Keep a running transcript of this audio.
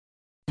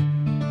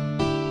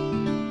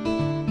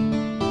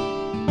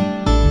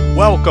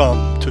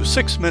Welcome to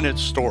 6-Minute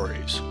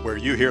Stories, where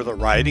you hear the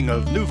writing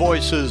of new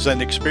voices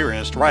and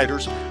experienced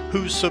writers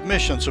whose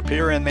submissions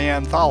appear in the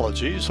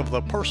anthologies of the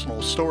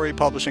Personal Story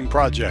Publishing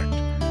Project.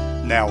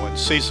 Now in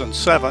Season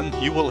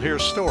 7, you will hear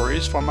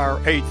stories from our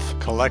 8th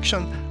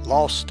collection,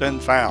 Lost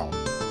and Found.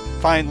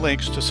 Find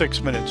links to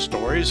 6-Minute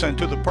Stories and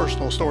to the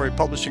Personal Story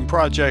Publishing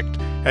Project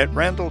at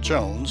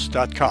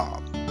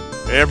randalljones.com.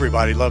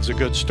 Everybody loves a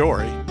good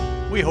story.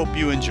 We hope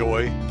you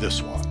enjoy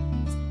this one.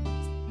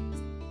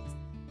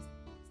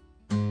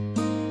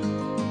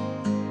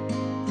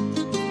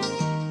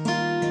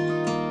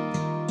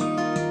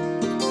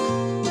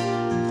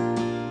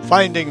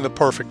 Finding the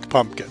Perfect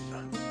Pumpkin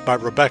by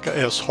Rebecca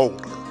S.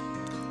 Holder.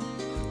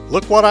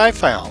 Look what I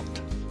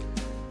found!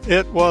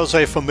 It was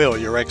a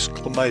familiar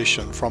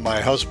exclamation from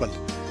my husband.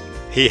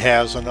 He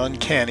has an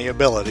uncanny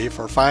ability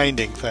for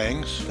finding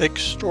things,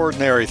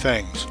 extraordinary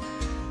things.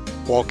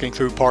 Walking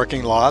through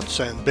parking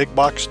lots and big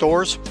box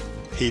stores,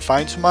 he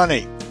finds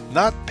money.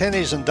 Not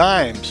pennies and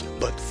dimes,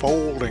 but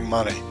folding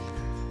money.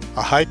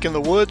 A hike in the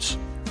woods,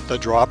 the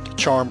dropped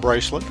charm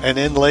bracelet, an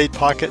inlaid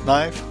pocket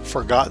knife,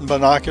 forgotten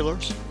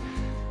binoculars.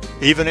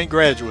 Even in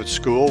graduate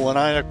school, when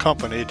I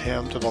accompanied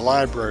him to the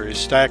library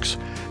stacks,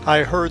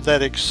 I heard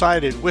that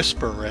excited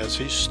whisper as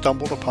he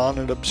stumbled upon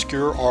an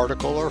obscure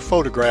article or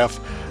photograph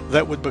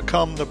that would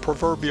become the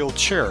proverbial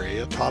cherry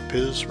atop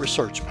his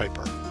research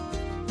paper.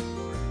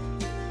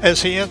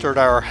 As he entered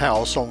our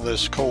house on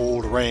this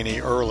cold,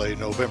 rainy, early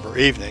November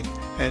evening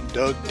and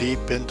dug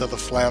deep into the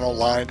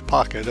flannel-lined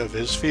pocket of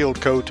his field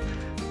coat,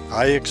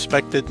 I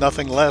expected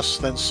nothing less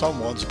than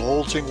someone's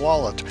bulging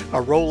wallet,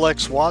 a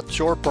Rolex watch,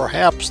 or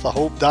perhaps the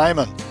Hope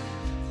Diamond.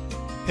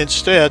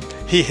 Instead,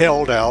 he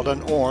held out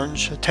an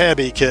orange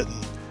tabby kitten,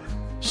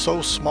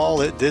 so small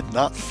it did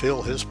not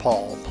fill his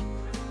palm.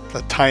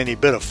 The tiny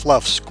bit of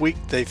fluff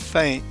squeaked a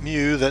faint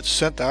mew that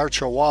sent our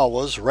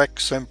chihuahuas,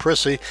 Rex and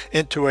Prissy,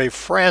 into a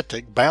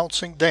frantic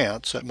bouncing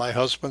dance at my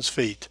husband's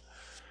feet.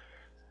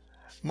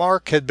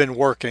 Mark had been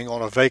working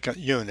on a vacant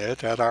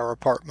unit at our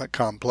apartment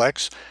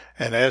complex,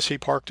 and as he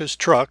parked his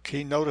truck,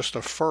 he noticed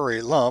a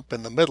furry lump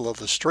in the middle of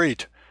the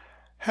street.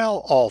 How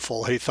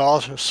awful, he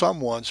thought,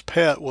 someone's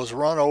pet was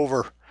run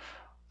over.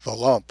 The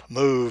lump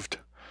moved.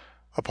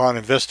 Upon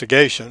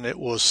investigation, it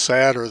was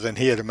sadder than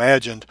he had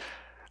imagined.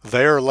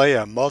 There lay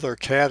a mother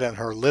cat and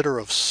her litter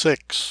of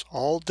 6,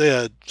 all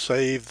dead,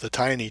 save the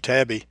tiny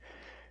tabby.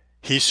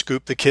 He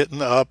scooped the kitten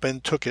up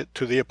and took it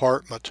to the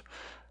apartment.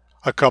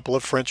 A couple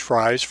of French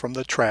fries from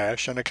the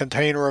trash and a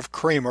container of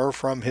creamer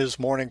from his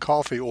morning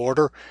coffee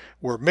order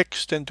were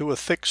mixed into a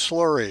thick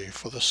slurry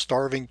for the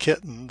starving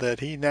kitten that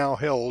he now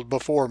held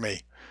before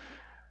me.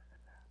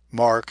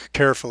 Mark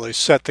carefully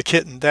set the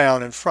kitten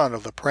down in front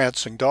of the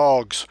prancing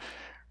dogs.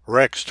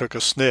 Rex took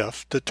a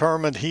sniff,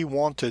 determined he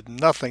wanted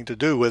nothing to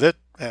do with it,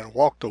 and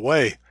walked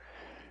away.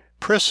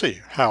 Prissy,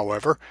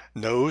 however,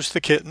 nosed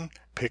the kitten,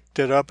 picked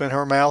it up in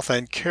her mouth,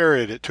 and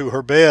carried it to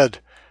her bed.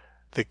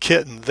 The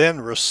kitten then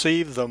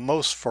received the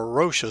most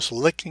ferocious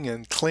licking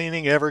and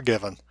cleaning ever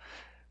given.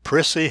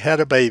 Prissy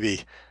had a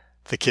baby,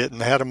 the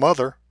kitten had a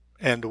mother,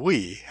 and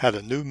we had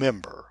a new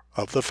member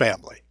of the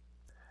family.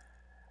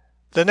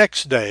 The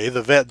next day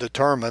the vet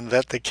determined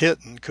that the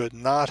kitten could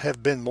not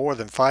have been more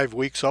than 5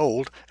 weeks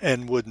old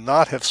and would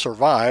not have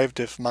survived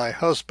if my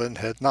husband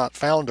had not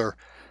found her.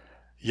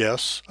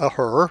 Yes, a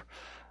her.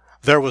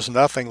 There was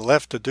nothing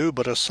left to do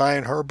but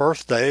assign her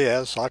birthday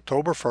as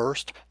October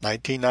 1st,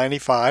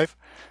 1995,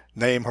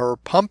 name her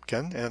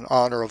Pumpkin in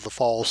honor of the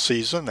fall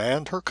season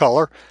and her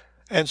color,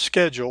 and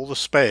schedule the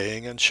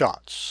spaying and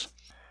shots.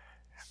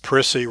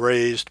 Prissy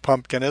raised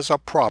Pumpkin as a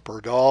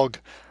proper dog.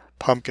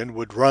 Pumpkin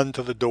would run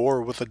to the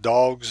door with the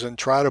dogs and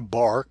try to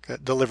bark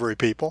at delivery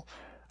people,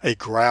 a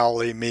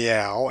growly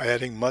meow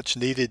adding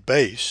much-needed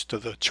bass to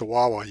the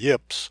Chihuahua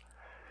yips.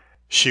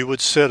 She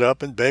would sit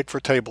up and beg for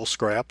table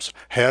scraps,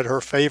 had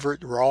her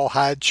favorite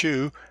rawhide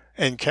chew,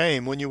 and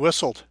came when you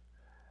whistled.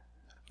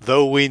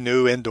 Though we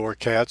knew indoor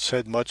cats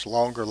had much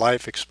longer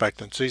life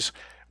expectancies,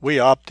 we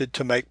opted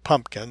to make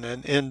Pumpkin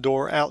an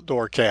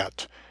indoor-outdoor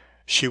cat.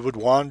 She would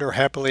wander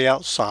happily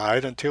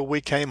outside until we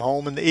came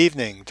home in the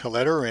evening to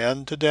let her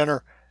in to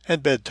dinner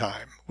and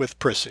bedtime with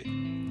Prissy.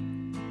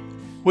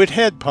 We'd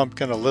had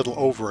Pumpkin a little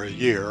over a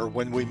year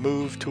when we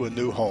moved to a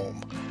new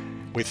home.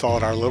 We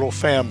thought our little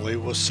family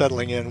was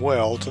settling in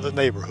well to the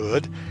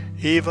neighborhood,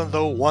 even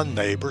though one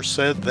neighbor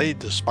said they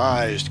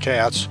despised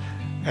cats,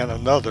 and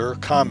another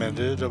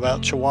commented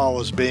about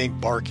Chihuahuas being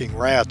barking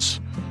rats.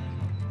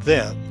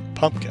 Then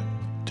Pumpkin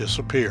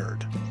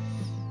disappeared.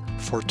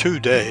 For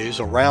 2 days,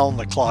 around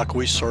the clock,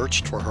 we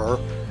searched for her,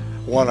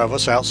 one of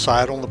us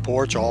outside on the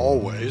porch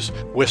always,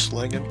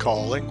 whistling and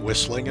calling,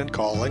 whistling and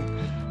calling.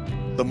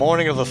 The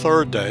morning of the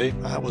 3rd day,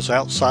 I was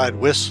outside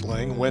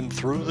whistling when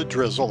through the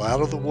drizzle out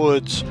of the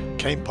woods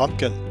came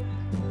Pumpkin.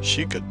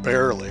 She could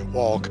barely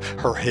walk,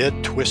 her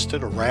head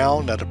twisted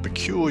around at a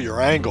peculiar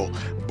angle,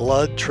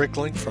 blood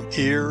trickling from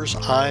ears,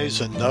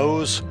 eyes, and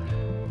nose.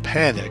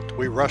 Panicked,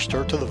 we rushed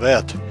her to the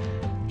vet.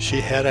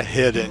 She had a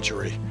head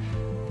injury.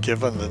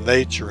 Given the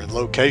nature and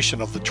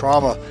location of the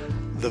trauma,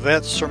 The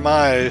vet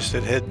surmised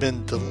it had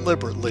been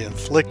deliberately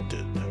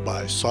inflicted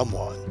by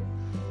someone.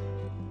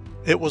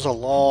 It was a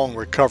long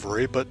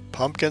recovery, but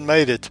Pumpkin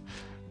made it.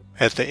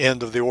 At the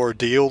end of the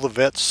ordeal, the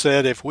vet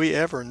said if we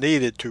ever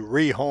needed to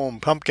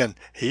rehome Pumpkin,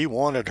 he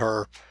wanted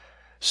her.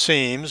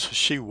 Seems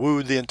she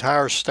wooed the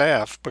entire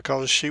staff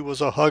because she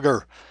was a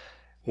hugger.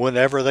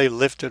 Whenever they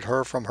lifted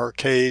her from her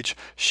cage,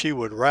 she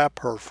would wrap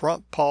her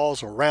front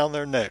paws around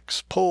their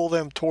necks, pull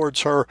them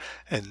towards her,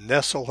 and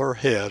nestle her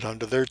head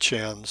under their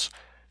chins.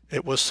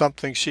 It was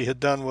something she had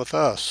done with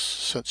us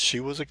since she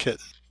was a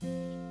kitten.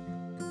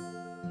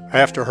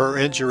 After her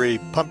injury,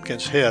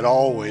 Pumpkin's head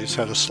always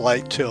had a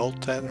slight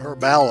tilt and her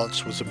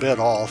balance was a bit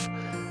off,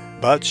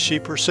 but she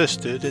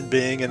persisted in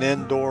being an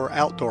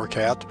indoor-outdoor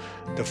cat,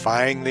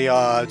 defying the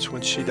odds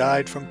when she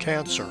died from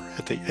cancer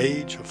at the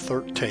age of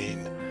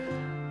 13.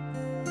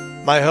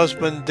 My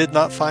husband did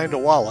not find a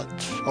wallet,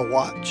 a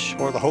watch,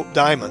 or the Hope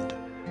Diamond,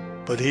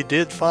 but he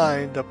did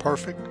find a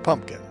perfect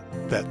pumpkin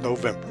that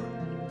November.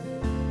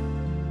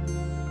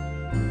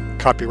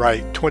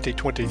 Copyright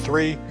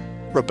 2023,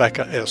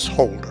 Rebecca S.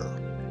 Holder.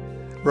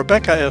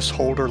 Rebecca S.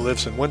 Holder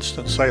lives in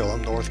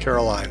Winston-Salem, North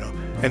Carolina,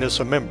 and is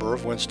a member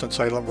of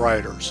Winston-Salem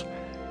Writers.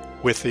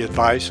 With the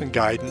advice and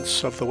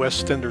guidance of the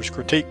Westenders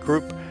critique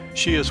group,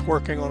 she is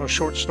working on a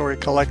short story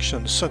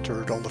collection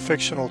centered on the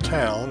fictional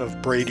town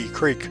of Braidy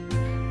Creek.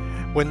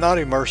 When not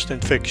immersed in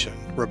fiction,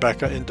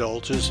 Rebecca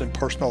indulges in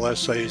personal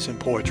essays and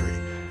poetry.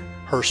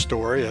 Her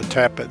story, A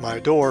Tap at My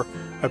Door,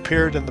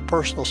 appeared in the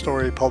personal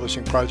story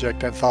publishing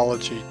project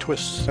anthology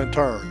Twists and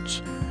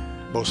Turns.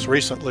 Most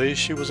recently,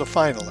 she was a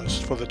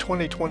finalist for the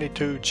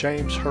 2022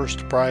 James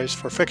Hurst Prize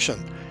for Fiction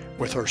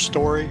with her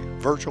story,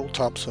 Virgil,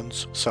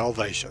 Thompson's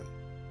Salvation.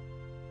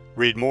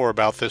 Read more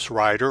about this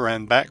writer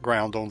and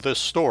background on this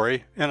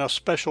story in a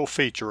special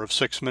feature of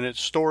 6 Minute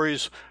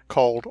Stories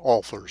called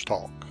Author's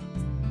Talk.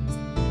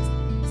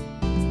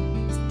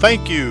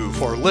 Thank you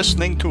for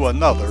listening to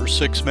another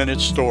 6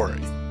 Minute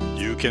Story.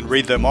 You can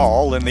read them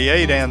all in the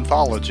 8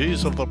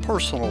 anthologies of the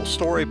Personal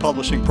Story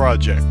Publishing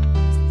Project.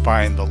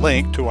 Find the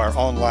link to our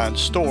online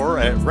store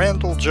at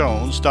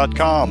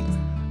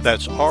randalljones.com.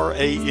 That's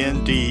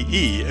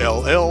RANDELL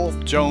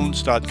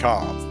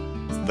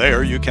Jones.com.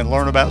 There you can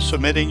learn about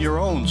submitting your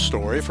own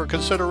story for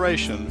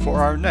consideration for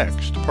our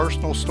next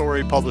Personal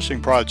Story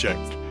Publishing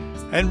Project.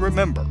 And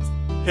remember,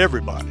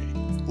 everybody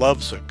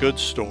loves a good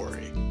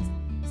story.